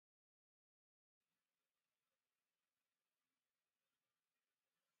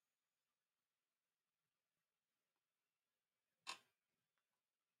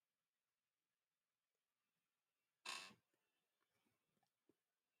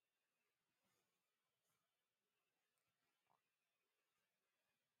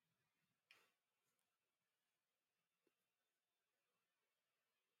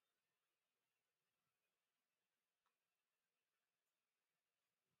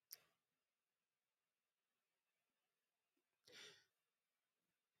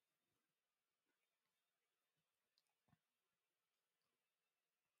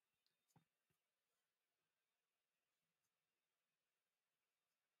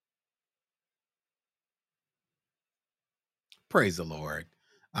Praise the Lord.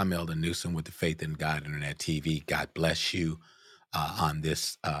 I'm Elder Newsom with the Faith in God Internet TV. God bless you on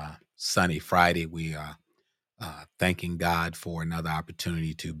this sunny Friday. We are thanking God for another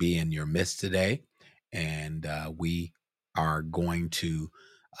opportunity to be in your midst today. And we are going to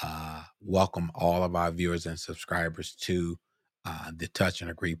welcome all of our viewers and subscribers to the Touch and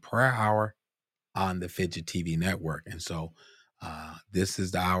Agree Prayer Hour on the FIGITV network. And so this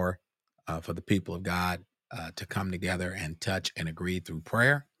is the hour for the people of God to come together and touch and agree through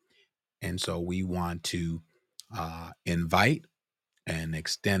prayer. And so we want to invite and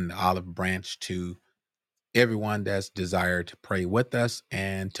extend the olive branch to everyone that's desired to pray with us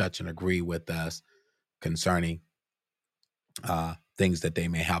and touch and agree with us concerning things that they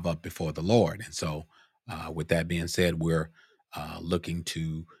may have up before the Lord. And so with that being said, we're looking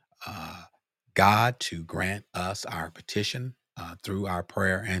to God to grant us our petition through our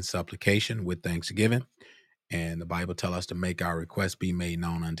prayer and supplication with thanksgiving. And the Bible tells us to make our requests be made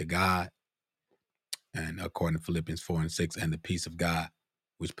known unto God. And according to Philippians 4:6, and the peace of God,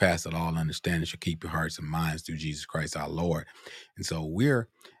 which passeth all understanding, shall keep your hearts and minds through Jesus Christ our Lord. And so we're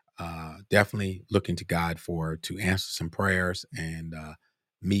definitely looking to God to answer some prayers and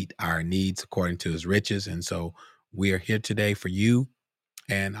meet our needs according to his riches. And so we are here today for you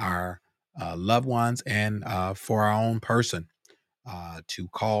and our loved ones and for our own person to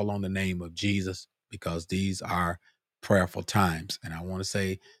call on the name of Jesus, because these are prayerful times. And I want to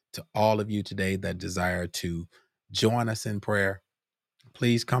say to all of you today that desire to join us in prayer,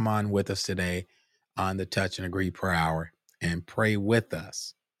 please come on with us today on the Touch and Agree Prayer Hour and pray with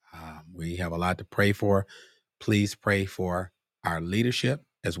us. We have a lot to pray for. Please pray for our leadership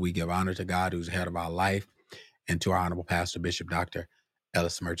as we give honor to God, who's head of our life, and to our Honorable Pastor Bishop Dr.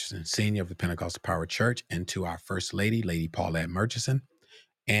 Ellis Murchison Sr. of the Pentecostal Power Church, and to our First Lady, Lady Paulette Murchison,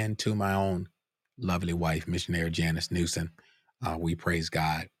 and to my own lovely wife, Missionary Janice Newsom. We praise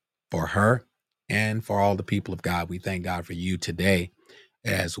God for her and for all the people of God. We thank God for you today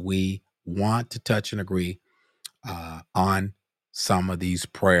as we want to touch and agree on some of these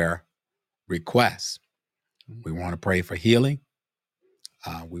prayer requests. We want to pray for healing.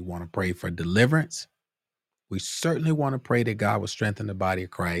 We want to pray for deliverance. We certainly want to pray that God will strengthen the body of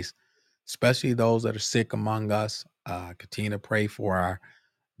Christ, especially those that are sick among us. Continue to pray for our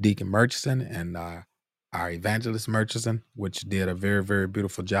Deacon Murchison and our evangelist Murchison, which did a very, very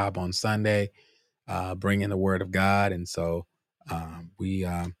beautiful job on Sunday, bringing the word of God. And so we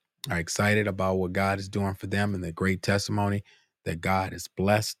are excited about what God is doing for them and the great testimony that God has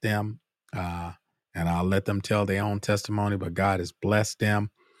blessed them. And I'll let them tell their own testimony, but God has blessed them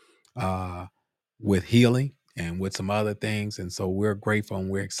with healing and with some other things. And so we're grateful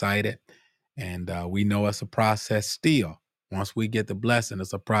and we're excited. And we know it's a process still. Once we get the blessing,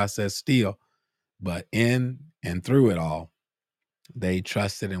 it's a process still. But in and through it all, they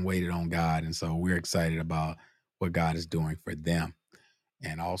trusted and waited on God. And so we're excited about what God is doing for them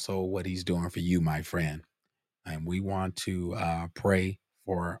and also what he's doing for you, my friend. And we want to pray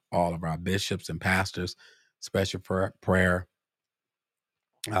for all of our bishops and pastors, special prayer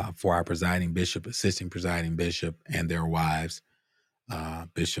for our presiding bishop, assisting presiding bishop, and their wives,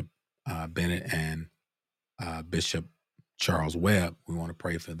 Bishop Bennett and Bishop Charles Webb. We want to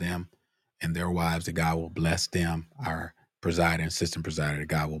pray for them and their wives, that God will bless them. Our presider and assistant presider, that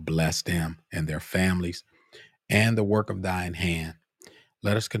God will bless them and their families and the work of thine hand.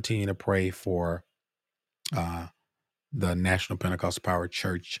 Let us continue to pray for the National Pentecostal Power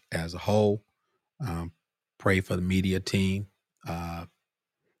Church as a whole. Pray for the media team.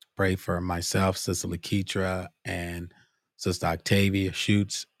 Pray for myself, Sister Lakeitra, and Sister Octavia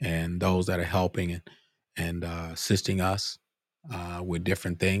Schutz, and those that are helping and assisting us with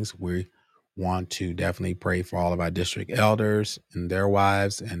different things. We want to definitely pray for all of our district elders and their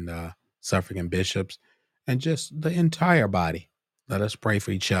wives and suffragan bishops and just the entire body. Let us pray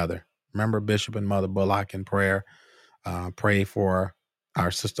for each other. Remember Bishop and Mother Bullock in prayer. Pray for our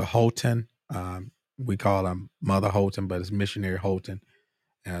Sister Holton. We call her Mother Holton, but it's Missionary Holton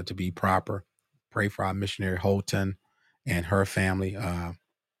to be proper. Pray for our Missionary Holton and her family.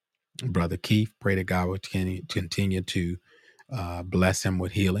 Brother Keith, pray that God will continue to bless him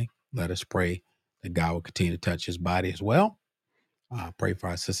with healing. Let us pray that God will continue to touch his body as well. Pray for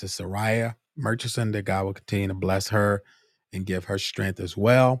our sister Soraya Murchison, that God will continue to bless her and give her strength as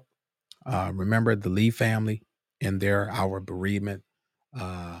well. Remember the Lee family in their hour of bereavement.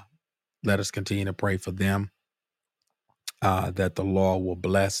 Let us continue to pray for them, that the Lord will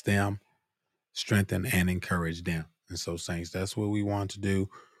bless them, strengthen, and encourage them. And so, saints, that's what we want to do.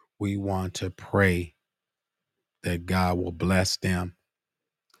 We want to pray that God will bless them,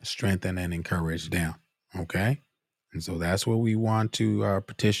 strengthen, and encourage them. Okay? And so that's what we want to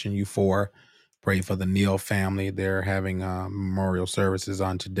petition you for. Pray for the Neal family. They're having memorial services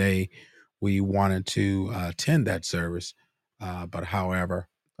on today. We wanted to attend that service, but however,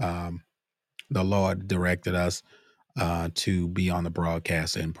 um, the Lord directed us to be on the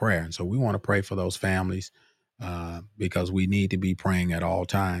broadcast in prayer. And so we want to pray for those families because we need to be praying at all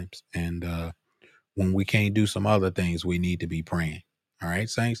times. And when we can't do some other things, we need to be praying. All right,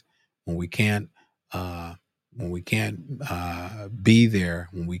 saints. When we can't, uh, be there,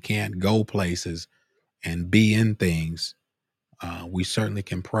 when we can't go places and be in things, we certainly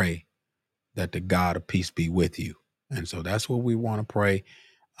can pray that the God of peace be with you. And so that's what we want to pray.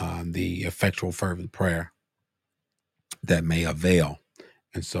 The effectual, fervent prayer that may avail.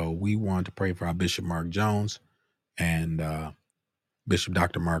 And so we want to pray for our Bishop Mark Jones and Bishop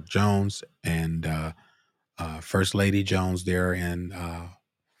Dr. Mark Jones and First Lady Jones there in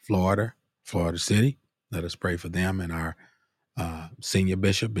Florida City. Let us pray for them and our senior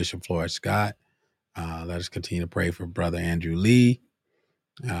bishop, Bishop Floyd Scott. Let us continue to pray for Brother Andrew Lee,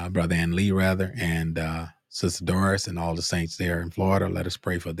 Brother Ann Lee rather, and Sister Doris and all the saints there in Florida. Let us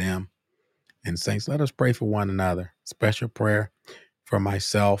pray for them. And saints, let us pray for one another. Special prayer for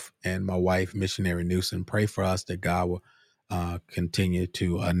myself and my wife, Missionary Newsom. Pray for us that God will continue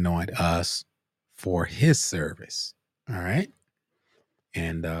to anoint us for his service. All right.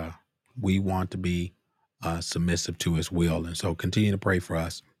 And we want to be submissive to his will. And so continue to pray for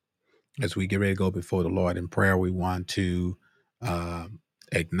us. As we get ready to go before the Lord in prayer, we want to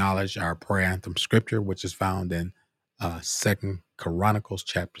acknowledge our prayer anthem scripture, which is found in 2 Chronicles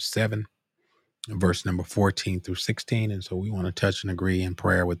chapter 7, verse number 14 through 16. And so we want to touch and agree in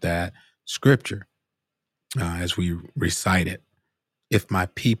prayer with that scripture as we recite it. If my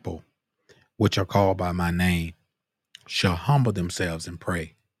people, which are called by my name, shall humble themselves and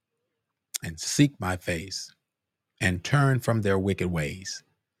pray and seek my face and turn from their wicked ways,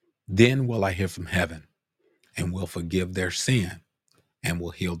 then will I hear from heaven and will forgive their sin and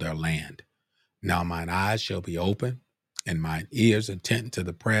will heal their land. Now mine eyes shall be open and mine ears attentive to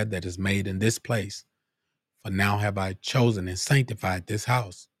the prayer that is made in this place. For now have I chosen and sanctified this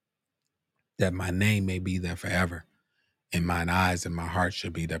house, that my name may be there forever, and mine eyes and my heart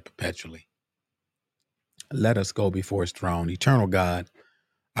shall be there perpetually. Let us go before his throne. Eternal God,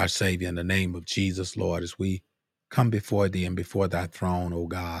 our Savior, in the name of Jesus, Lord, as we come before thee and before thy throne, O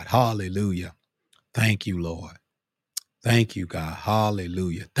God. Hallelujah. Thank you, Lord. Thank you, God.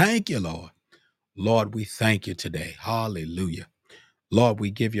 Hallelujah. Thank you, Lord. Lord, we thank you today. Hallelujah. Lord,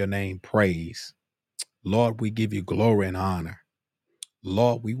 we give your name praise. Lord, we give you glory and honor.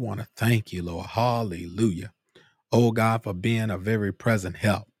 Lord, we want to thank you, Lord. Hallelujah. Oh God, for being a very present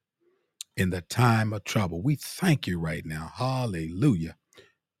help in the time of trouble. We thank you right now. Hallelujah.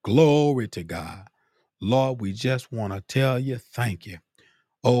 Glory to God. Lord, we just want to tell you thank you.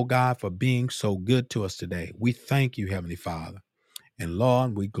 Oh God, for being so good to us today. We thank you, Heavenly Father. And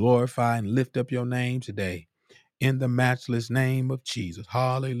Lord, we glorify and lift up your name today in the matchless name of Jesus.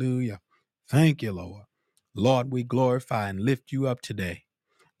 Hallelujah. Thank you, Lord. Lord, we glorify and lift you up today.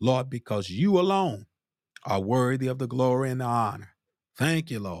 Lord, because you alone are worthy of the glory and the honor.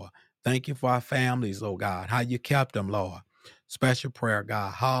 Thank you, Lord. Thank you for our families, oh God, how you kept them, Lord. Special prayer,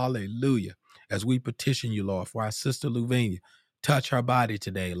 God. Hallelujah. As we petition you, Lord, for our sister Louvenia, touch her body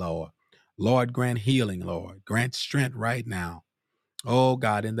today, Lord. Lord, grant healing, Lord. Grant strength right now. Oh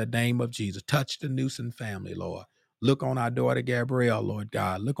God, in the name of Jesus, touch the Newsom family, Lord. Look on our daughter Gabrielle, Lord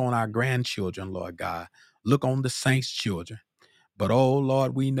God. Look on our grandchildren, Lord God. Look on the saints' children. But, oh,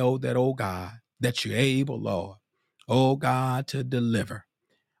 Lord, we know that, oh, God, that you're able, Lord, oh, God, to deliver.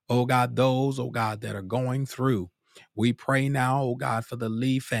 Oh, God, those, oh, God, that are going through. We pray now, oh, God, for the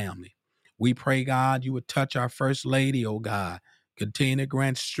Lee family. We pray, God, you would touch our first lady, oh, God. Continue to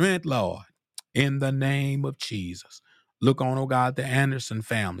grant strength, Lord, in the name of Jesus. Look on, oh, God, the Anderson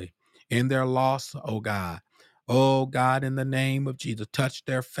family in their loss, oh, God. Oh, God, in the name of Jesus, touch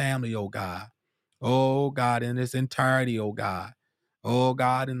their family, oh, God. Oh, God, in its entirety, oh, God. Oh,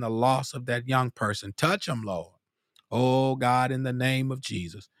 God, in the loss of that young person, touch them, Lord. Oh, God, in the name of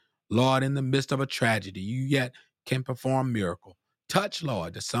Jesus. Lord, in the midst of a tragedy, you yet can perform miracle. Touch,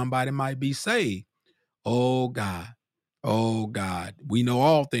 Lord, that somebody might be saved. Oh, God. Oh, God. We know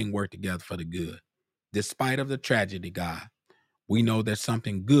all things work together for the good. Despite of the tragedy, God, we know that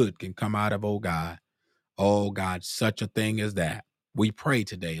something good can come out of, oh, God. Oh, God, such a thing as that. We pray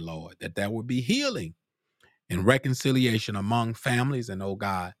today, Lord, that there would be healing and reconciliation among families and, oh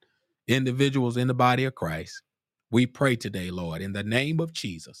God, individuals in the body of Christ. We pray today, Lord, in the name of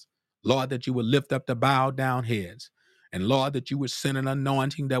Jesus, Lord, that you would lift up the bowed down heads, and Lord, that you would send an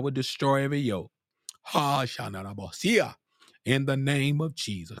anointing that would destroy every yoke. Ha, shanarabosia. In the name of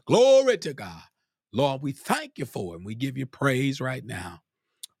Jesus. Glory to God. Lord, we thank you for it, and we give you praise right now.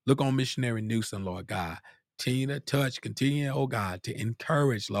 Look on missionary Newsom, Lord God. Continue to touch, continue, oh God, to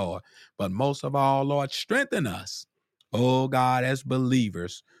encourage, Lord. But most of all, Lord, strengthen us, oh God, as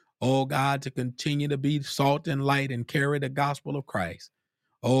believers. Oh God, to continue to be salt and light and carry the gospel of Christ.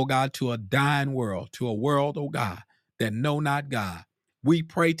 Oh God, to a dying world, to a world, oh God, that know not God. We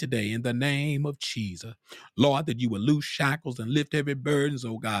pray today in the name of Jesus, Lord, that you will loose shackles and lift heavy burdens,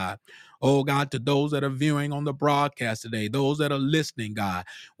 oh God. Oh God, to those that are viewing on the broadcast today, those that are listening, God,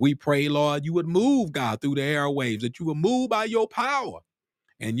 we pray, Lord, you would move, God, through the airwaves, that you would move by your power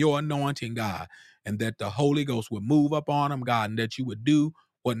and your anointing, God, and that the Holy Ghost would move upon them, God, and that you would do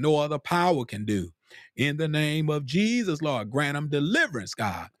what no other power can do. In the name of Jesus, Lord, grant them deliverance,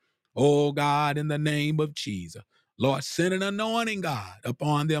 God. Oh, God, in the name of Jesus. Lord, send an anointing, God,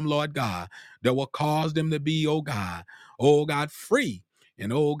 upon them, Lord God, that will cause them to be, oh God, free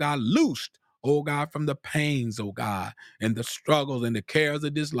and, oh God, loosed, oh God, from the pains, oh God, and the struggles and the cares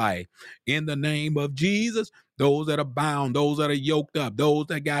of this life. In the name of Jesus, those that are bound, those that are yoked up, those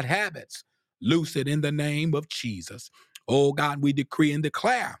that got habits, loose it in the name of Jesus. Oh God, we decree and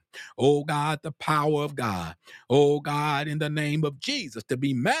declare, oh God, the power of God, oh God, in the name of Jesus to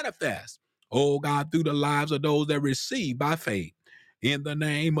be manifest, oh God, through the lives of those that receive by faith in the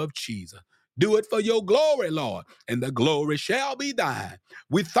name of Jesus. Do it for your glory, Lord, and the glory shall be thine.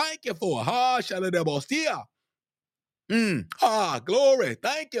 We thank you for it. Glory.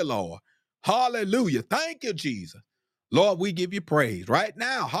 Thank you, Lord. Hallelujah. Thank you, Jesus. Lord, we give you praise right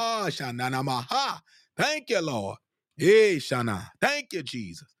now. Ha, shana, namaha. Thank you, Lord. Eh, shana. Thank you,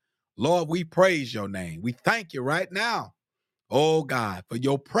 Jesus. Lord, we praise your name. We thank you right now. Oh, God, for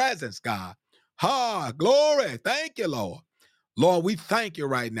your presence, God. Ha, glory. Thank you, Lord. Lord, we thank you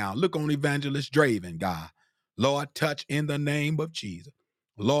right now. Look on Evangelist Draven, God. Lord, touch in the name of Jesus.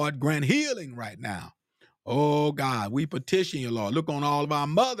 Lord, grant healing right now. Oh, God, we petition you, Lord. Look on all of our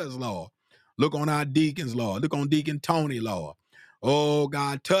mothers, Lord. Look on our deacons, Lord. Look on Deacon Tony, Lord. Oh,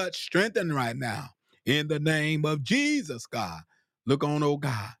 God, touch, strengthen right now. In the name of Jesus, God. Look on, oh,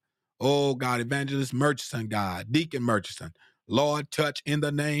 God. Oh, God, Evangelist Murchison, God. Deacon Murchison. Lord, touch in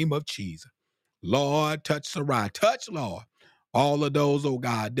the name of Jesus. Lord, touch Sarai. Touch, Lord. All of those, oh,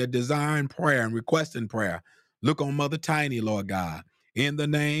 God, that desiring prayer and requesting prayer. Look on Mother Tiny, Lord God, in the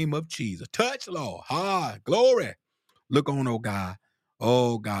name of Jesus. Touch, Lord. Glory. Look on, oh God.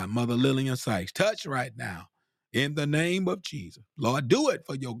 Oh God, Mother Lillian Sykes. Touch right now. In the name of Jesus. Lord, do it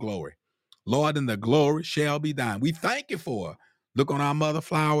for your glory. Lord, and the glory shall be thine. We thank you for it. Look on our Mother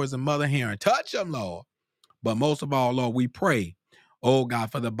Flowers and Mother Heron. Touch them, Lord. But most of all, Lord, we pray, oh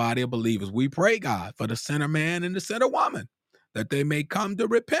God, for the body of believers. We pray, God, for the sinner man and the sinner woman, that they may come to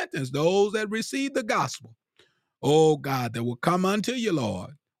repentance, those that receive the gospel. Oh God, that will come unto you,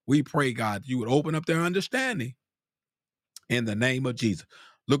 Lord. We pray, God, you would open up their understanding in the name of Jesus.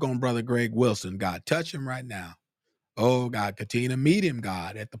 Look on Brother Greg Wilson, God. Touch him right now. Oh God, continue to meet him,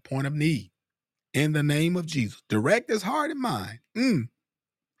 God, at the point of need. In the name of Jesus. Direct his heart and mind.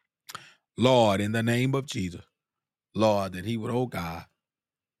 Lord, in the name of Jesus. Lord, that he would,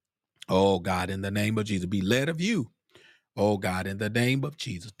 oh God, in the name of Jesus, be led of you. Oh God, in the name of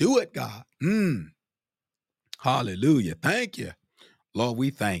Jesus. Do it, God. Hallelujah. Thank you. Lord, we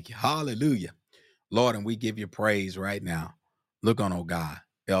thank you. Hallelujah. Lord, and we give you praise right now. Look on, oh God,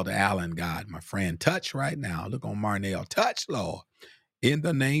 Elder Allen, God, my friend, touch right now. Look on Marnell, touch, Lord, in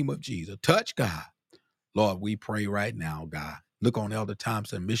the name of Jesus. Touch, God. Lord, we pray right now, God. Look on Elder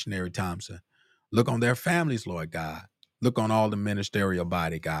Thompson, Missionary Thompson. Look on their families, Lord God. Look on all the ministerial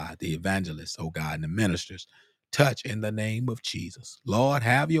body, God, the evangelists, oh God, and the ministers. Touch in the name of Jesus. Lord,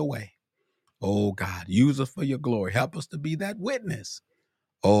 have your way. Oh God, use us for your glory. Help us to be that witness.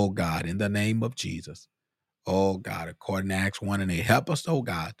 Oh God, in the name of Jesus. Oh God, according to Acts 1 and 8, help us, oh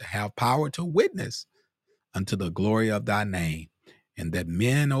God, to have power to witness unto the glory of thy name. And that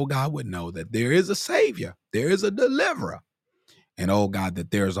men, oh God, would know that there is a Savior, there is a deliverer, and oh God,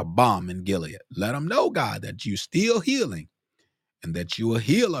 that there is a balm in Gilead. Let them know, God, that you're still healing and that you are a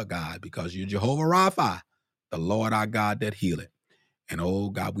healer, God, because you're Jehovah Rapha, the Lord our God that healeth. And oh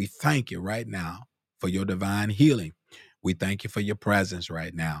God, we thank you right now for your divine healing. We thank you for your presence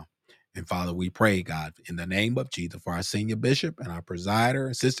right now. And Father, we pray, God, in the name of Jesus, for our senior bishop and our presider,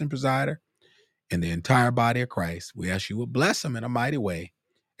 assistant presider, and the entire body of Christ. We ask you would bless them in a mighty way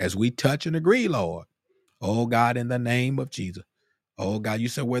as we touch and agree, Lord. Oh God, in the name of Jesus. Oh God, you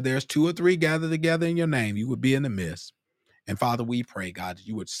said where there's two or three gathered together in your name, you would be in the midst. And Father, we pray, God, that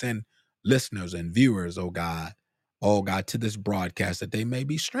you would send listeners and viewers, oh God, to this broadcast that they may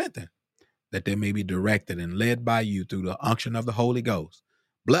be strengthened, that they may be directed and led by you through the unction of the Holy Ghost.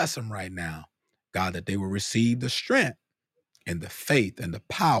 Bless them right now, God, that they will receive the strength and the faith and the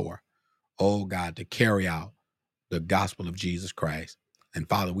power, oh God, to carry out the gospel of Jesus Christ. And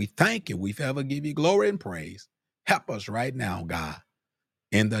Father, we thank you. We forever give you glory and praise. Help us right now, God,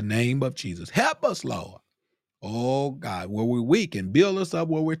 in the name of Jesus. Help us, Lord. Oh God, where we're weak and build us up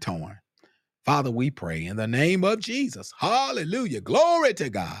where we're torn. Father, we pray in the name of Jesus. Hallelujah. Glory to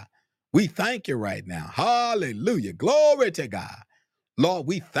God. We thank you right now. Hallelujah. Glory to God. Lord,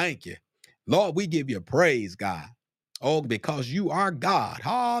 we thank you. Lord, we give you praise, God. Oh, because you are God.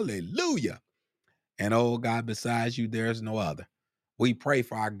 Hallelujah. And oh, God, besides you, there's no other. We pray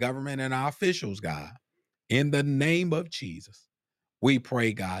for our government and our officials, God, in the name of Jesus. We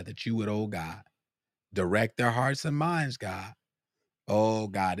pray, God, that you would, oh, God, direct their hearts and minds, God. Oh,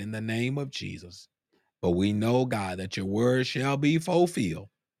 God, in the name of Jesus. But we know, God, that your word shall be fulfilled.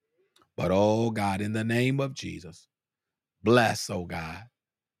 But, oh, God, in the name of Jesus, bless, oh, God,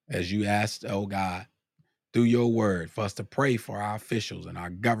 as you asked, oh, God, through your word for us to pray for our officials and our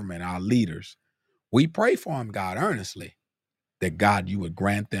government, our leaders. We pray for them, God, earnestly, that, God, you would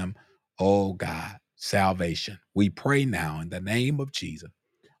grant them, oh, God, salvation. We pray now in the name of Jesus.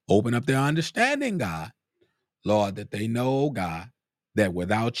 Open up their understanding, God, Lord, that they know, oh, God, that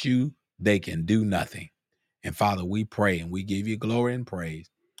without you, they can do nothing. And Father, we pray and we give you glory and praise.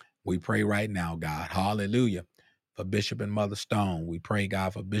 We pray right now, God, hallelujah, for Bishop and Mother Stone. We pray,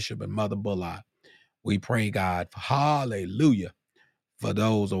 God, for Bishop and Mother Bullock. We pray, God, for hallelujah, for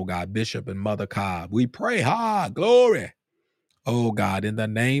those, oh God, Bishop and Mother Cobb. We pray, glory, oh God, in the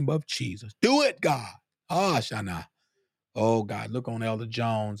name of Jesus. Do it, God. Shana. Oh God, look on Elder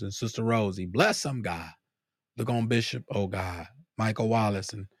Jones and Sister Rosie. Bless them, God. Look on Bishop, oh God, Michael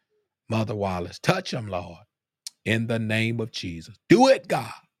Wallace and Mother Wallace. Touch them, Lord, in the name of Jesus. Do it,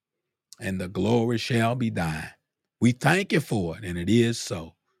 God, and the glory shall be thine. We thank you for it, and it is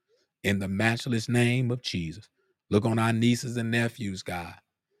so. In the matchless name of Jesus. Look on our nieces and nephews, God,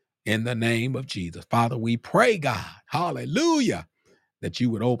 in the name of Jesus. Father, we pray, God, hallelujah, that you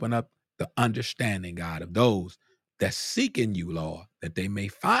would open up the understanding, God, of those that seek in you, Lord, that they may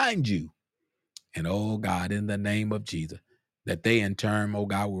find you. And, oh, God, in the name of Jesus, that they in turn, oh,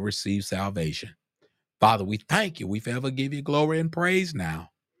 God, will receive salvation. Father, we thank you. We forever give you glory and praise now.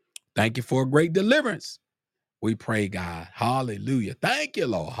 Thank you for a great deliverance. We pray, God. Hallelujah. Thank you,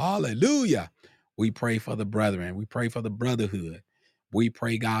 Lord. Hallelujah. We pray for the brethren. We pray for the brotherhood. We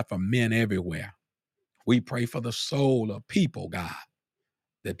pray, God, for men everywhere. We pray for the soul of people, God,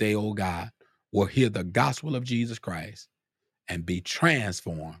 that they, oh God, will hear the gospel of Jesus Christ and be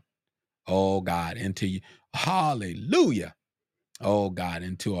transformed, oh God, into you. Hallelujah. Oh God,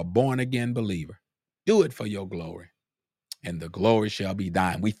 into a born again believer. Do it for your glory, and the glory shall be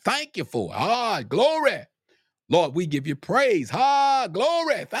thine. We thank you for it. Glory. Lord, we give you praise.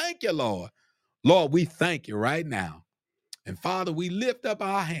 Glory. Thank you, Lord. Lord, we thank you right now. And Father, we lift up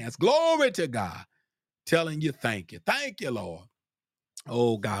our hands. Glory to God, telling you thank you. Thank you, Lord.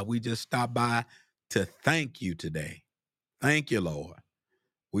 Oh, God, we just stopped by to thank you today. Thank you, Lord.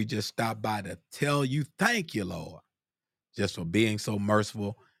 We just stopped by to tell you thank you, Lord, just for being so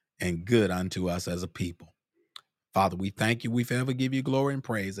merciful and good unto us as a people. Father, we thank you. We forever give you glory and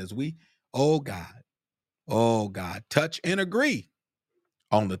praise as we, oh, God, touch and agree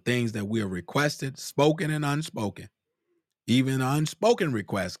on the things that we have requested, spoken and unspoken, even unspoken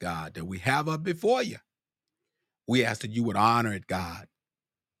requests, God, that we have up before you. We ask that you would honor it, God,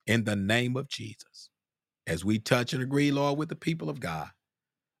 in the name of Jesus, as we touch and agree, Lord, with the people of God.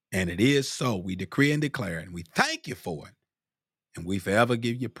 And it is so. We decree and declare it, and we thank you for it. And we forever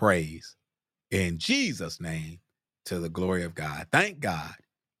give you praise in Jesus' name to the glory of God. Thank God.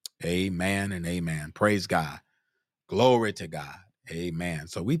 Amen and amen. Praise God. Glory to God. Amen.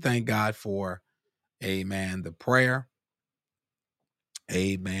 So we thank God for, amen, the prayer,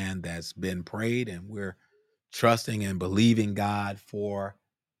 amen, that's been prayed, and we're trusting and believing God for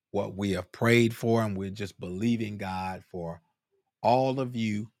what we have prayed for, and we're just believing God for all of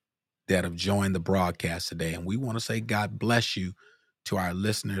you that have joined the broadcast today. And we want to say God bless you to our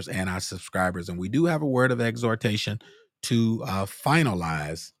listeners and our subscribers. And we do have a word of exhortation to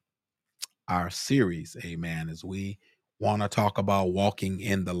finalize our series, amen, as we want to talk about walking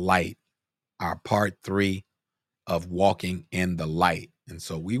in the light, our part 3 of walking in the light. And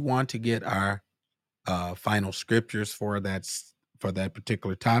so we want to get our final scriptures for that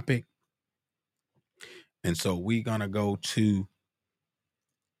particular topic. And so we're going to go to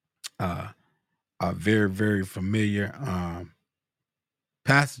a very, very familiar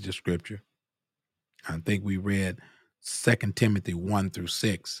passage of scripture. I think we read 2 Timothy 1 through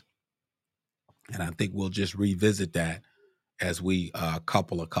 6. And I think we'll just revisit that as we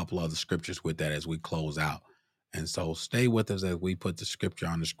couple a couple other scriptures with that as we close out. And so stay with us as we put the scripture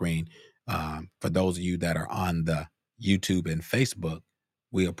on the screen. For those of you that are on the YouTube and Facebook,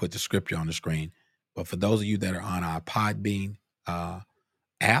 we'll put the scripture on the screen. But for those of you that are on our Podbean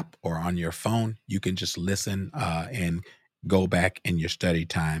app or on your phone, you can just listen and go back in your study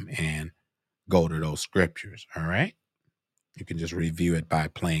time and go to those scriptures. All right. You can just review it by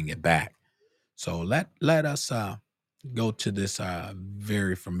playing it back. So let us go to this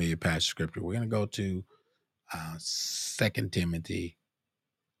very familiar passage of scripture. We're going to go to 2 Timothy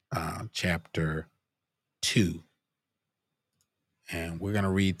chapter 2. And we're going to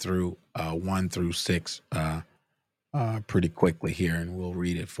read through 1 through 6 pretty quickly here, and we'll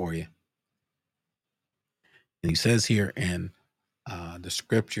read it for you. And he says here in the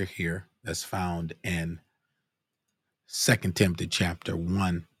scripture here that's found in 2 Timothy chapter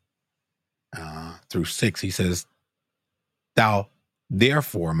 1 through 6, he says, "Thou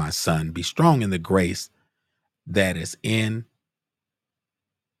therefore, my son, be strong in the grace that is in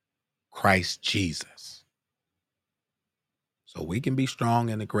Christ Jesus." So we can be strong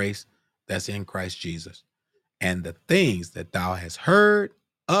in the grace that's in Christ Jesus. "And the things that thou hast heard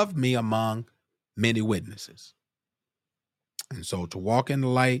of me among many witnesses." And so to walk in the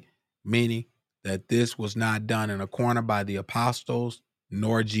light, meaning that this was not done in a corner by the apostles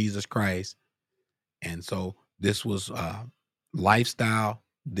nor Jesus Christ. And so this was lifestyle,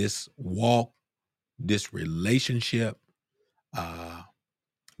 this walk, this relationship,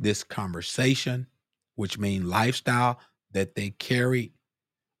 this conversation, which mean lifestyle that they carried,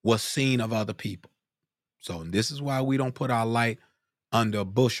 was seen of other people. So this is why we don't put our light under a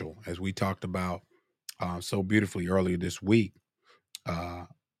bushel, as we talked about so beautifully earlier this week. And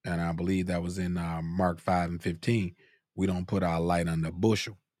I believe that was in Mark 5:15. We don't put our light under a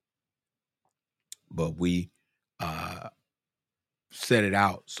bushel, but we set it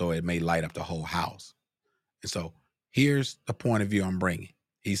out so it may light up the whole house. And so here's the point of view I'm bringing.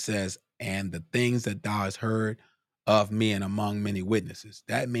 He says, "And the things that thou hast heard of me and among many witnesses."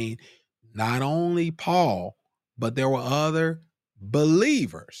 That means not only Paul, but there were other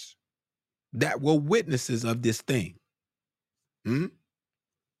believers that were witnesses of this thing.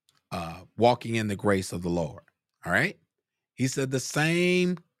 Walking in the grace of the Lord. All right. He said, "The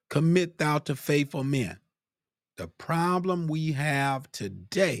same commit thou to faithful men." The problem we have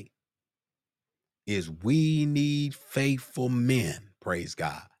today is we need faithful men. Praise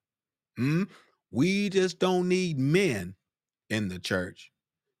God. We just don't need men in the church.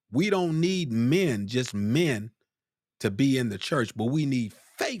 We don't need men, just men, to be in the church, but we need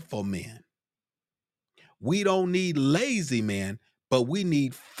faithful men. We don't need lazy men, but we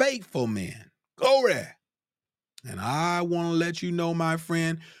need faithful men. Glory. And I want to let you know, my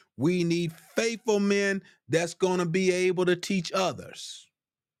friend, we need faithful men that's going to be able to teach others.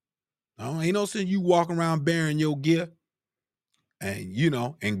 Ain't no sense you walking around bearing your gift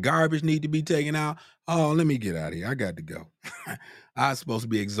and garbage need to be taken out. Oh, let me get out of here. I got to go. I was supposed to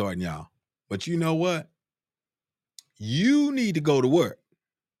be exhorting y'all. But you know what? You need to go to work.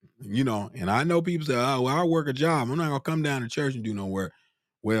 And I know people say, "Oh, well, I work a job. I'm not gonna come down to church and do no work."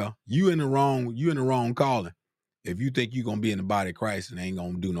 Well, you in the wrong calling if you think you're gonna be in the body of Christ and ain't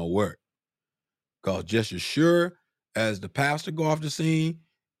gonna do no work. Because just as sure as the pastor go off the scene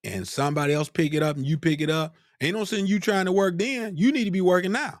and somebody else pick it up and you pick it up, ain't no sense you trying to work then. You need to be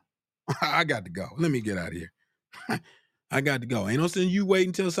working now. I got to go. Let me get out of here. I got to go. Ain't no sense you wait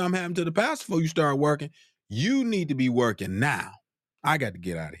until something happened to the pastor before you start working. You need to be working now. I got to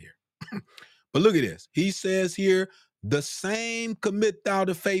get out of here. But look at this. He says here, "The same commit thou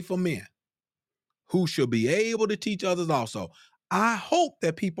to faithful men who shall be able to teach others also." I hope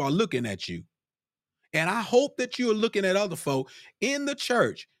that people are looking at you. And I hope that you're looking at other folk in the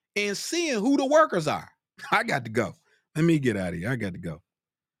church and seeing who the workers are. I got to go. Let me get out of here. I got to go.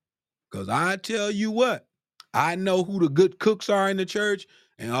 Because I tell you what, I know who the good cooks are in the church.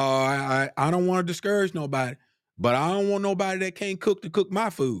 And I don't want to discourage nobody, but I don't want nobody that can't cook to cook my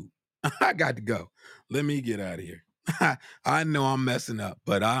food. I got to go. Let me get out of here. I know I'm messing up,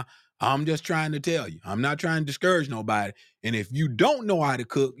 but I'm just trying to tell you. I'm not trying to discourage nobody. And if you don't know how to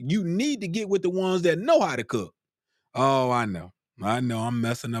cook, you need to get with the ones that know how to cook. Oh, I know I'm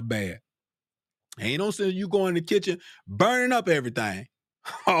messing up bad. Ain't no sense you go in the kitchen burning up everything.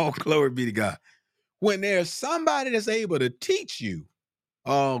 Oh, glory be to God. When there's somebody that's able to teach you,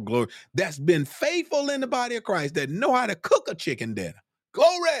 oh, glory, that's been faithful in the body of Christ, that know how to cook a chicken dinner.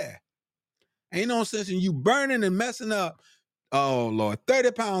 Glory. Ain't no sense in you burning and messing up, oh, Lord,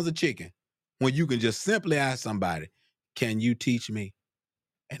 30 pounds of chicken when you can just simply ask somebody, "Can you teach me?"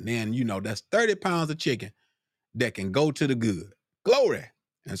 And then, that's 30 pounds of chicken that can go to the good. Glory.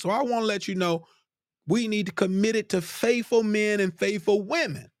 And so I want to let you know, we need to commit it to faithful men and faithful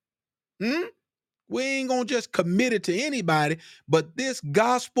women. We ain't going to just commit it to anybody, but this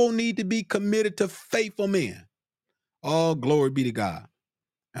gospel need to be committed to faithful men. All glory be to God.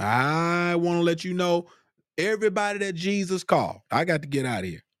 I want to let you know, everybody that Jesus called, I got to get out of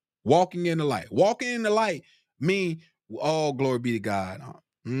here. Walking in the light. Walking in the light mean, all glory be to God.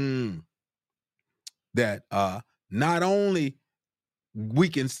 That not only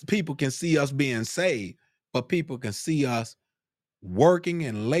people can see us being saved, but people can see us working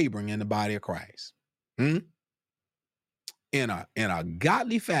and laboring in the body of Christ. In a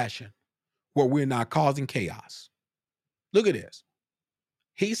godly fashion where we're not causing chaos. Look at this.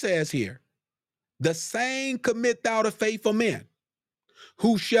 He says here, the same commit thou to faithful men,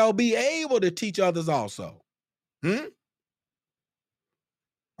 who shall be able to teach others also.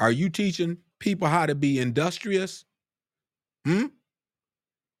 Are you teaching people how to be industrious?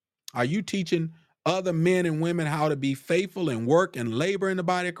 Are you teaching other men and women how to be faithful and work and labor in the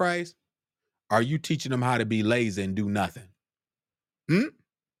body of Christ? Are you teaching them how to be lazy and do nothing?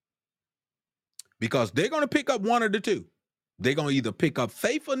 Because they're going to pick up one of the two. They're going to either pick up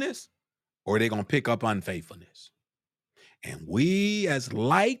faithfulness or they're going to pick up unfaithfulness. And we as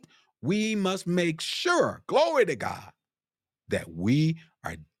light, we must make sure, glory to God, that we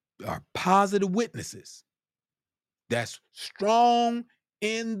are positive witnesses that's strong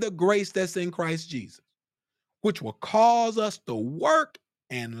in the grace that's in Christ Jesus, which will cause us to work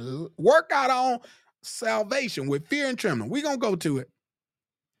out our own salvation with fear and trembling. We're going to go to it.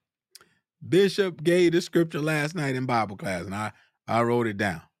 Bishop gave the scripture last night in Bible class, and I wrote it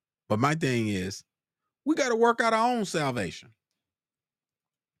down. But my thing is, we got to work out our own salvation.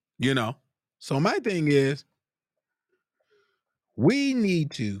 So my thing is, we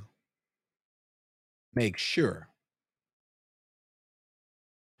need to make sure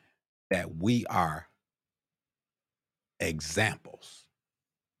that we are examples.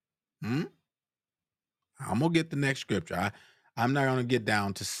 I'm going to get the next scripture. I'm not going to get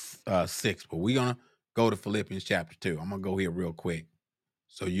down to 6, but we're going to go to Philippians chapter 2. I'm going to go here real quick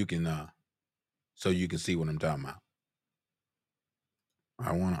so you can see what I'm talking about.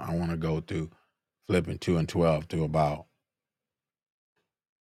 I want to go through Philippians 2 and 12 to about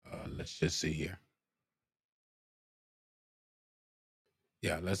let's just see here.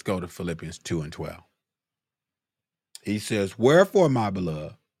 Yeah, let's go to Philippians 2 and 12. He says, wherefore, my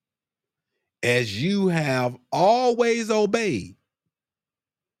beloved, as you have always obeyed,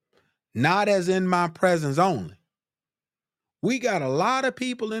 not as in my presence only. We got a lot of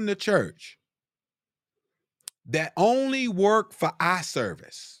people in the church that only work for eye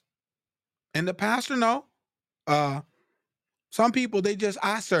service. And the pastor some people, they just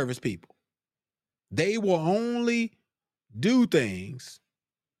eye service people. They will only do things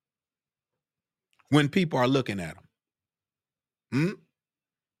when people are looking at them.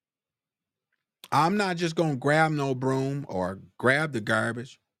 I'm not just going to grab no broom or grab the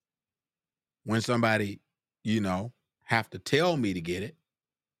garbage when somebody, have to tell me to get it.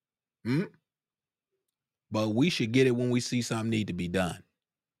 But we should get it when we see something need to be done.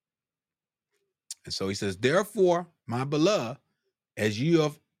 And so he says, therefore, my beloved, as you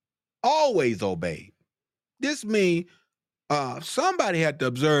have always obeyed. This means somebody had to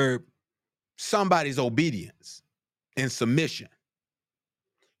observe somebody's obedience and submission.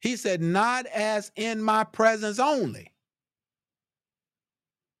 He said, not as in my presence only.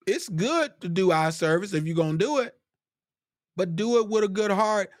 It's good to do our service if you're going to do it, but do it with a good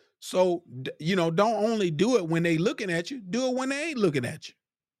heart. So, don't only do it when they looking at you, do it when they ain't looking at you.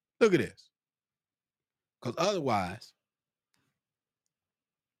 Look at this. Because otherwise,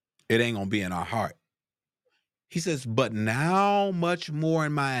 it ain't going to be in our heart. He says, but now much more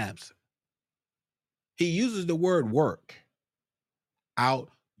in my absence. He uses the word work out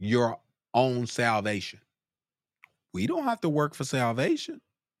your own salvation. We don't have to work for salvation.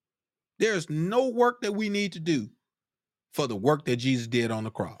 There's no work that we need to do for the work that Jesus did on the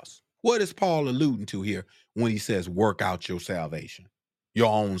cross. What is Paul alluding to here when he says work out your salvation,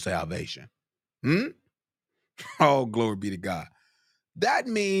 your own salvation? Oh, glory be to God. That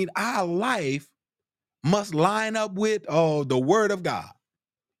means our life must line up with the word of God.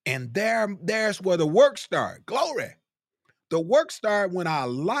 And there's where the work starts. Glory. The work starts when our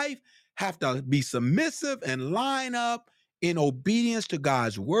life have to be submissive and line up in obedience to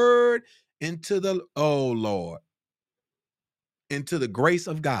God's word into the, into the grace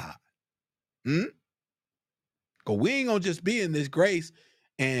of God. Because we ain't gonna just be in this grace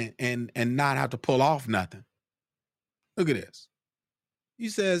and not have to pull off nothing. Look at this. He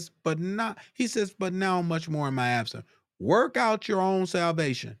says, but now much more in my absence. Work out your own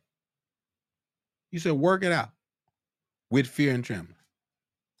salvation. He said, work it out with fear and trembling.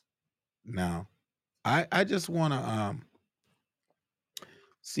 Now, I just want to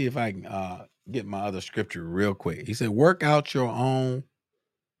see if I can get my other scripture real quick. He said, work out your own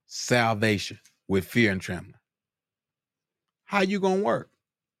salvation with fear and trembling. How you gonna work?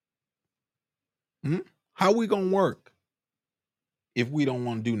 How we gonna work if we don't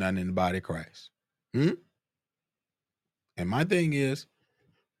want to do nothing in the body of Christ? And my thing is,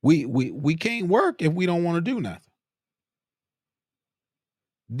 we can't work if we don't want to do nothing.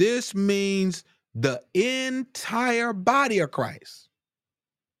 This means the entire body of Christ,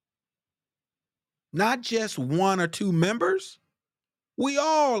 not just one or two members. We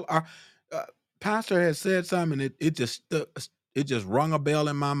all are. Pastor has said something, and it just rung a bell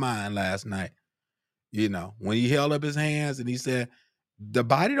in my mind last night. You know, when he held up his hands and he said, "The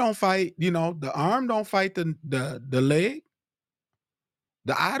body don't fight. You know, the arm don't fight the leg.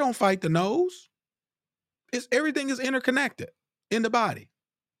 The eye don't fight the nose. Everything is interconnected in the body,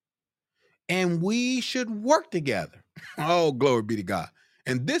 and we should work together." Oh, glory be to God.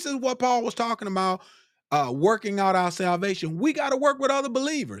 And this is what Paul was talking about, working out our salvation. We got to work with other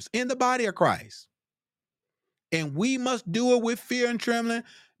believers in the body of Christ. And we must do it with fear and trembling,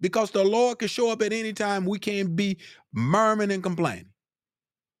 because the Lord can show up at any time. We can't be murmuring and complaining.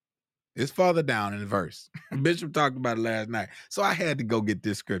 It's further down in the verse. Bishop talked about it last night. So I had to go get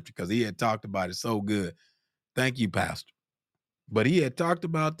this scripture because he had talked about it so good. Thank you, Pastor. But he had talked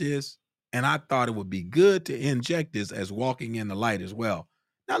about this, and I thought it would be good to inject this as walking in the light as well.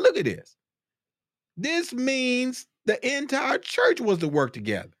 Now look at this. This means the entire church was to work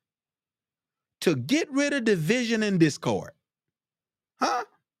together to get rid of division and discord. Huh?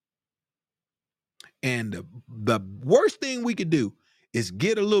 And the worst thing we could do is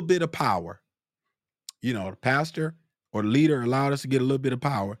get a little bit of power. You know, the pastor or the leader allowed us to get a little bit of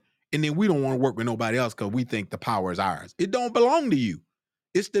power, and then we don't want to work with nobody else because we think the power is ours. It don't belong to you.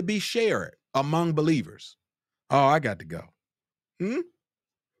 It's to be shared among believers. Oh, I got to go.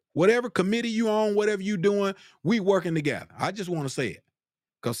 Whatever committee you on, whatever you doing, we working together. I just want to say it.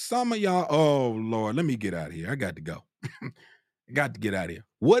 Because some of y'all, oh, Lord, let me get out of here. I got to go. I got to get out of here.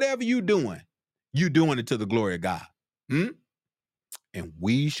 Whatever you doing it to the glory of God. And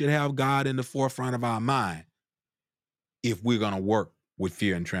we should have God in the forefront of our mind if we're going to work with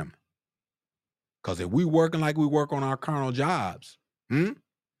fear and trembling. Because if we working like we work on our carnal jobs, then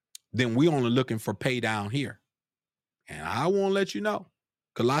we only looking for pay down here. And I want to let you know,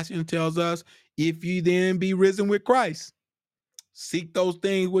 Colossians tells us, if you then be risen with Christ, seek those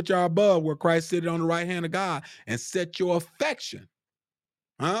things which are above, where Christ sitteth on the right hand of God, and set your affection,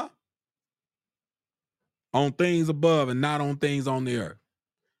 on things above and not on things on the earth.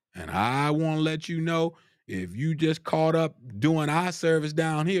 And I want to let you know, if you just caught up doing eye service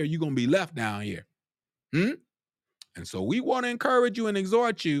down here, you're going to be left down here. And so we want to encourage you and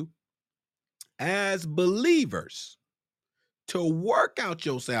exhort you as believers to work out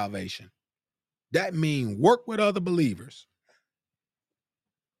your salvation. That means work with other believers.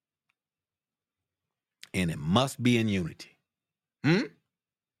 And it must be in unity.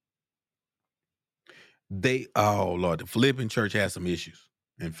 Oh Lord, the Philippian church has some issues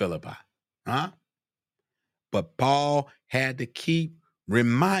in Philippi. But Paul had to keep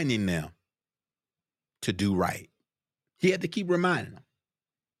reminding them to do right. He had to keep reminding them.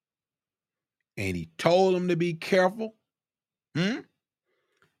 And he told them to be careful. And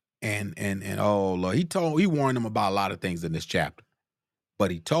oh Lord, he warned them about a lot of things in this chapter.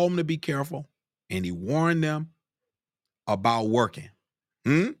 But he told them to be careful, and he warned them about working.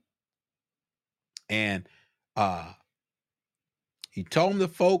 And he told them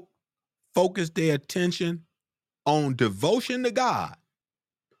to focus their attention on devotion to God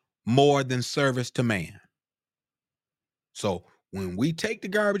more than service to man. So when we take the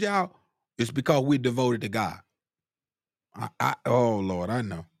garbage out, it's because we're devoted to God. Oh Lord, I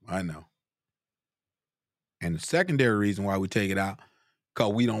know. And the secondary reason why we take it out,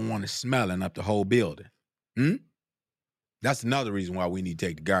 because we don't want it smelling up the whole building. That's another reason why we need to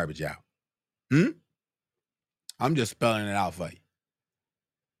take the garbage out. I'm just spelling it out for you.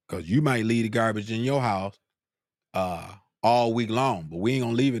 Because you might leave the garbage in your house all week long, but we ain't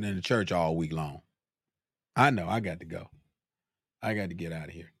going to leave it in the church all week long. I know, I got to go. I got to get out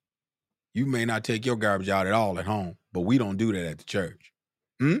of here. You may not take your garbage out at all at home, but we don't do that at the church.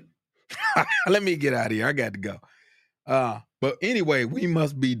 Let me get out of here. I got to go. But anyway, we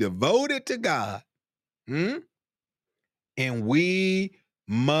must be devoted to God. And we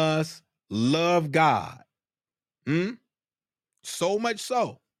must love God. So much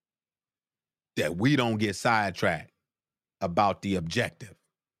so that we don't get sidetracked about the objective.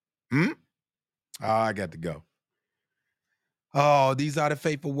 Oh, I got to go. Oh, these are the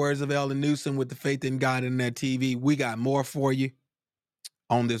faithful words of Elder Newsom with the Faith in God Internet TV. We got more for you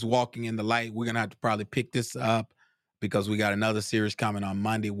on this Walking in the Light. We're going to have to probably pick this up because we got another series coming on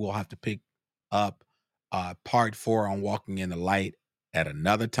Monday. We'll have to pick up part 4 on Walking in the Light at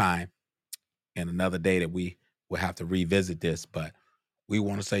another time and another day that we will have to revisit this. But we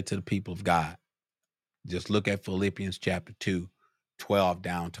want to say to the people of God, just look at Philippians chapter 2, 12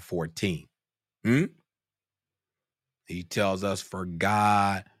 down to 14. He tells us, for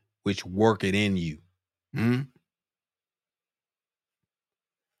God which worketh in you.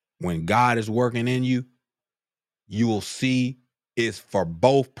 When God is working in you, you will see it's for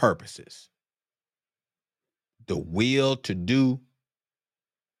both purposes. The will to do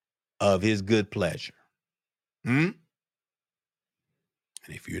of his good pleasure. And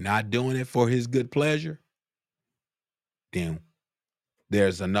if you're not doing it for his good pleasure, then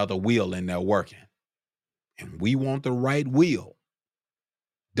there's another will in there working. And we want the right will.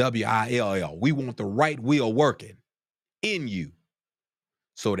 W-I-L-L. We want the right will working in you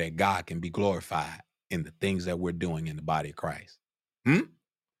so that God can be glorified in the things that we're doing in the body of Christ.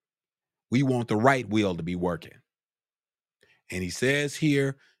 We want the right will to be working. And he says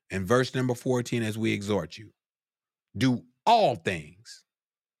here in verse number 14, as we exhort you, do all things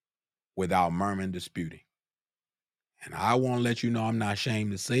without murmuring, disputing. And I want to let you know I'm not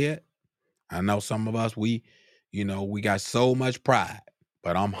ashamed to say it. I know some of us, we got so much pride,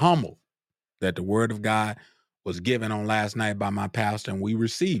 but I'm humbled that the word of God was given on last night by my pastor and we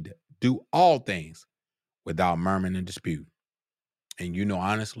received it. Do all things without murmuring and dispute. And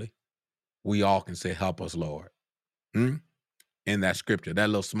honestly, we all can say, help us, Lord. In that scripture, that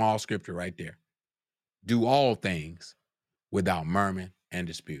little small scripture right there. Do all things without murmuring and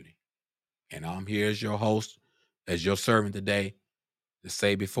disputing. And I'm here as your host, as your servant today, to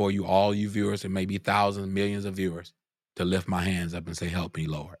say before you, all you viewers, and maybe thousands, millions of viewers, to lift my hands up and say, help me,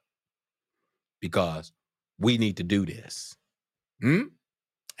 Lord. Because we need to do this. And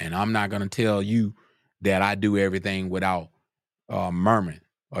I'm not going to tell you that I do everything without murmuring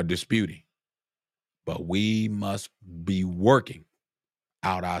or disputing. But we must be working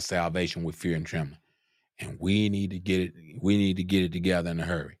out our salvation with fear and trembling. And we need to get it together in a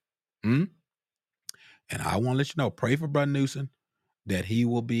hurry. And I want to let you know, pray for Brother Newsom that he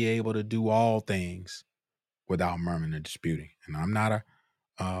will be able to do all things without murmuring and disputing. And I'm not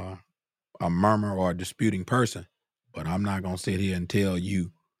a murmur or a disputing person, but I'm not going to sit here and tell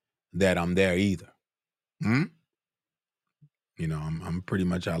you that I'm there either. I'm pretty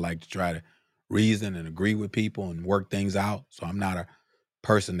much, I like to try to reason and agree with people and work things out. So I'm not a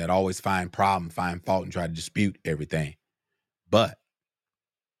person that always find fault, and try to dispute everything. But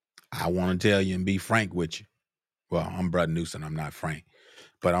I want to tell you and be frank with you. Well, I'm Brother Newsom. I'm not frank.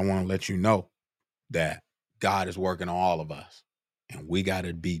 But I want to let you know that God is working on all of us. And we got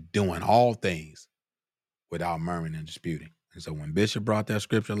to be doing all things without murmuring and disputing. And so when Bishop brought that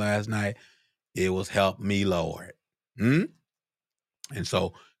scripture last night, it was help me, Lord. And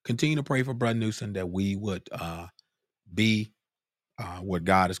so continue to pray for Brother Newsom that we would be what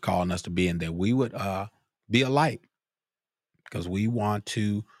God is calling us to be, and that we would be a light, because we want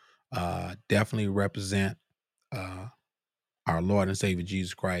to definitely represent our Lord and Savior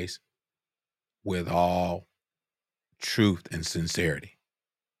Jesus Christ with all truth and sincerity.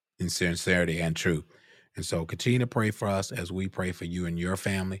 And truth. And so continue to pray for us as we pray for you and your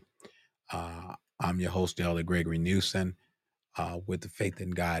family. I'm your host, Elder Gregory Newsom, with the Faith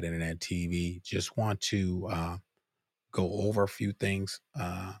in God Internet TV. Just want to go over a few things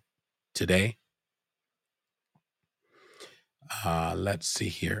today. Let's see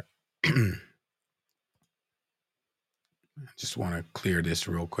here. I just want to clear this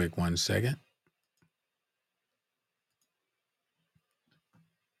real quick. 1 second.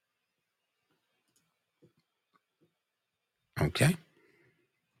 Okay.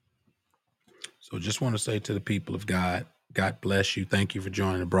 So just want to say to the people of God, God bless you. Thank you for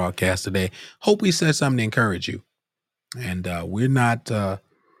joining the broadcast today. Hope we said something to encourage you. And we're not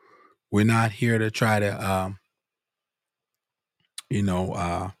here to try to,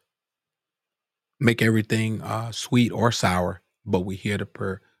 make everything sweet or sour, but we're here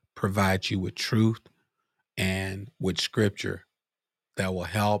to provide you with truth and with scripture that will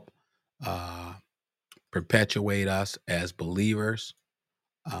help perpetuate us as believers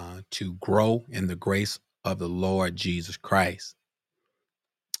to grow in the grace of the Lord Jesus Christ,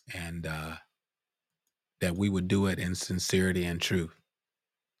 and that we would do it in sincerity and truth.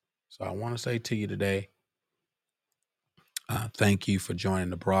 So I want to say to you today, Thank you for joining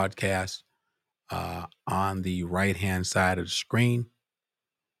the broadcast. On the right-hand side of the screen,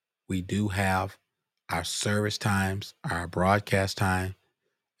 we do have our service times, our broadcast time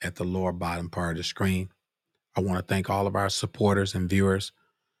at the lower bottom part of the screen. I want to thank all of our supporters and viewers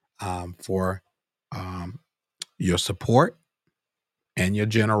for um, your support and your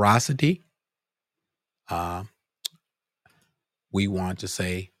generosity. Uh, we want to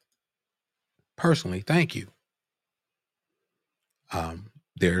say personally, thank you.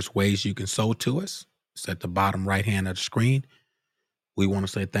 There's ways you can sow to us. It's at the bottom right hand of the screen. We want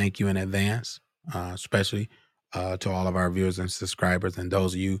to say thank you in advance, especially to all of our viewers and subscribers, and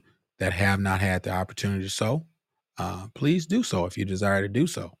those of you that have not had the opportunity to sow. Please do so if you desire to do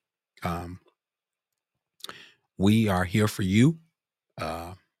so. Um, we are here for you.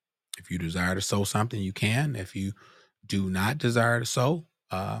 Uh, if you desire to sow something, you can. If you do not desire to sow,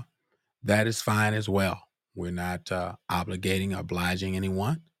 that is fine as well. We're not obligating or obliging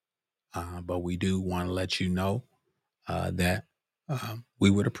anyone, but we do want to let you know that we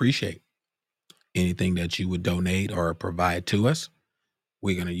would appreciate anything that you would donate or provide to us.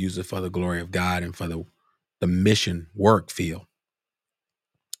 We're going to use it for the glory of God and for the mission work field.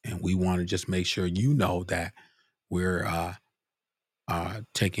 And we want to just make sure you know that we're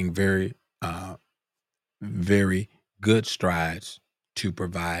taking very good strides to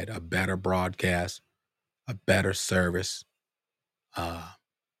provide a better broadcast, a better service,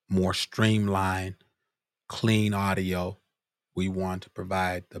 more streamlined, clean audio. We want to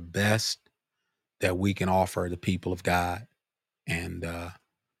provide the best that we can offer the people of God. And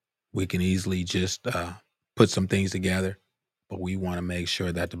we can easily just put some things together, but we want to make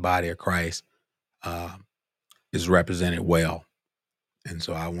sure that the body of Christ uh, is represented well. And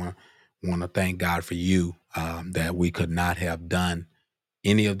so I want to thank God for you, that we could not have done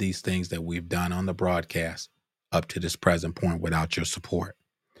any of these things that we've done on the broadcast up to this present point without your support.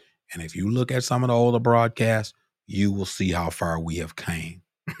 And if you look at some of the older broadcasts, you will see how far we have came.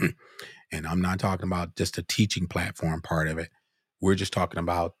 And I'm not talking about just the teaching platform part of it. We're just talking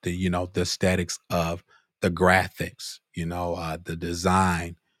about the aesthetics of the graphics, the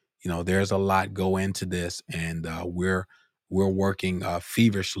design. There's a lot go into this, and we're working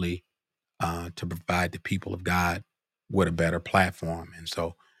feverishly to provide the people of God with a better platform. And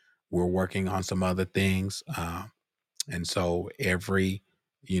so we're working on some other things. And so every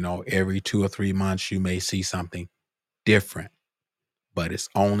 2 or 3 months, you may see something different, but it's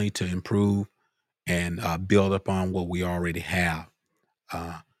only to improve and build upon what we already have.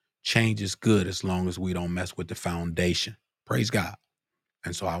 Uh, Change is good as long as we don't mess with the foundation. Praise God.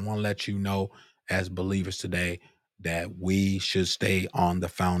 And so I want to let you know, as believers today, that we should stay on the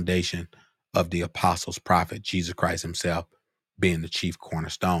foundation of the apostles, prophet, Jesus Christ himself being the chief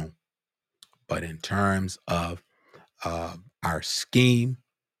cornerstone. But in terms of our scheme,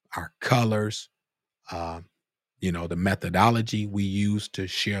 our colors, uh, the methodology we use to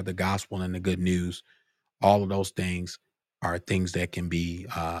share the gospel and the good news, all of those things are things that can be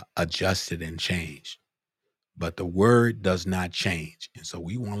adjusted and changed. But the word does not change. And so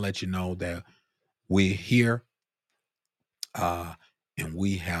we want to let you know that we're here, uh, and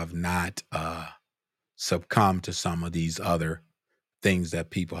we have not succumbed to some of these other things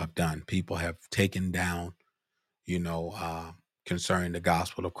that people have done. People have taken down, you know, uh, concerning the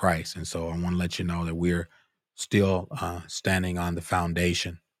gospel of Christ. And so I want to let you know that we're still standing on the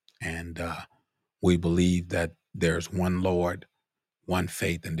foundation. And we believe that there's one Lord, one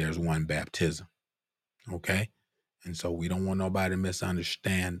faith, and there's one baptism. Okay. And so we don't want nobody to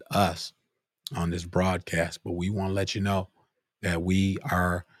misunderstand us on this broadcast, but we want to let you know that we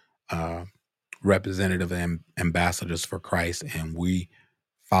are uh, representative and ambassadors for Christ, and we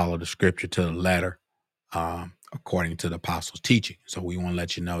follow the scripture to the letter, according to the apostles' teaching. So we want to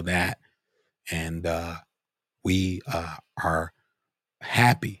let you know that. And we are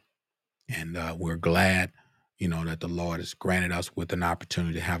happy, and we're glad, that the Lord has granted us with an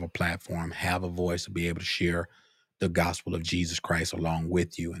opportunity to have a platform, have a voice, to be able to share the gospel of Jesus Christ along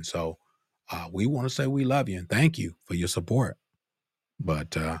with you. And so we want to say we love you and thank you for your support.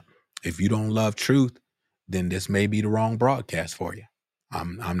 But if you don't love truth, then this may be the wrong broadcast for you.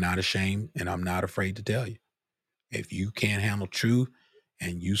 I'm not ashamed, and I'm not afraid to tell you. If you can't handle truth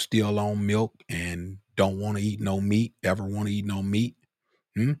and you still on milk and don't want to eat no meat, ever want to eat no meat,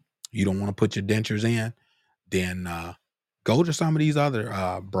 hmm, you don't want to put your dentures in, then go to some of these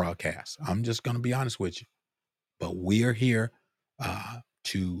other broadcasts. I'm just going to be honest with you. But we are here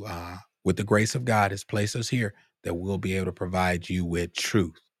to, with the grace of God, has placed us here that we'll be able to provide you with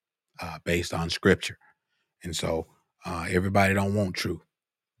truth based on scripture. And so everybody don't want truth,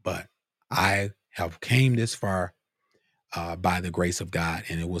 but I have came this far by the grace of God,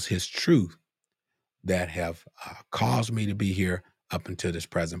 and it was His truth that have caused me to be here up until this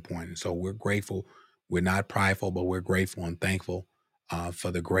present point. And so we're grateful. We're not prideful, but we're grateful and thankful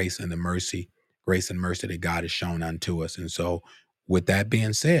for the grace and mercy that God has shown unto us. And so, with that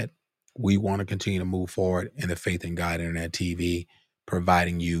being said, we want to continue to move forward in the Faith in God Internet TV,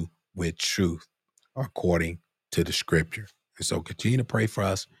 providing you with truth according to the Scripture. And so, continue to pray for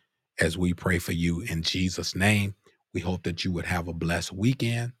us as we pray for you in Jesus' name. We hope that you would have a blessed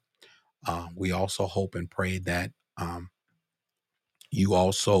weekend. We also hope and pray that you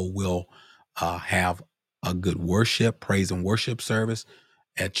also will have a good praise and worship service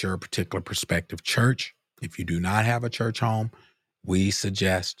at your particular prospective church. If you do not have a church home, we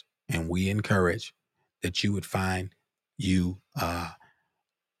suggest and we encourage that you would find you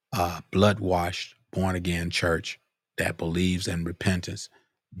blood-washed, born-again church that believes in repentance,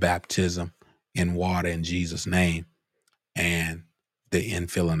 baptism in water in Jesus' name, and the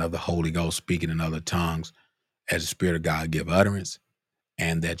infilling of the Holy Ghost, speaking in other tongues as the Spirit of God give utterance,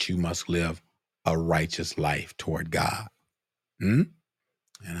 and that you must live a righteous life toward God. And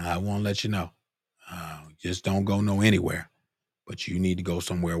I want to let you know, just don't go anywhere, but you need to go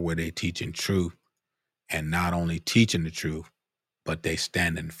somewhere where they're teaching truth, and not only teaching the truth, but they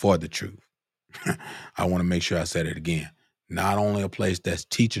standing for the truth. I want to make sure I said it again. Not only a place that's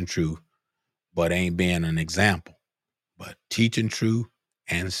teaching truth, but ain't being an example, but teaching truth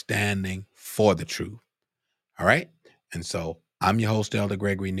and standing for the truth. All right? And so I'm your host, Elder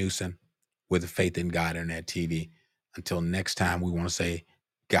Gregory Newsom, with the Faith in God Internet TV. Until next time, we want to say,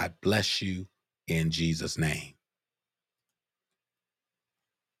 God bless you in Jesus' name.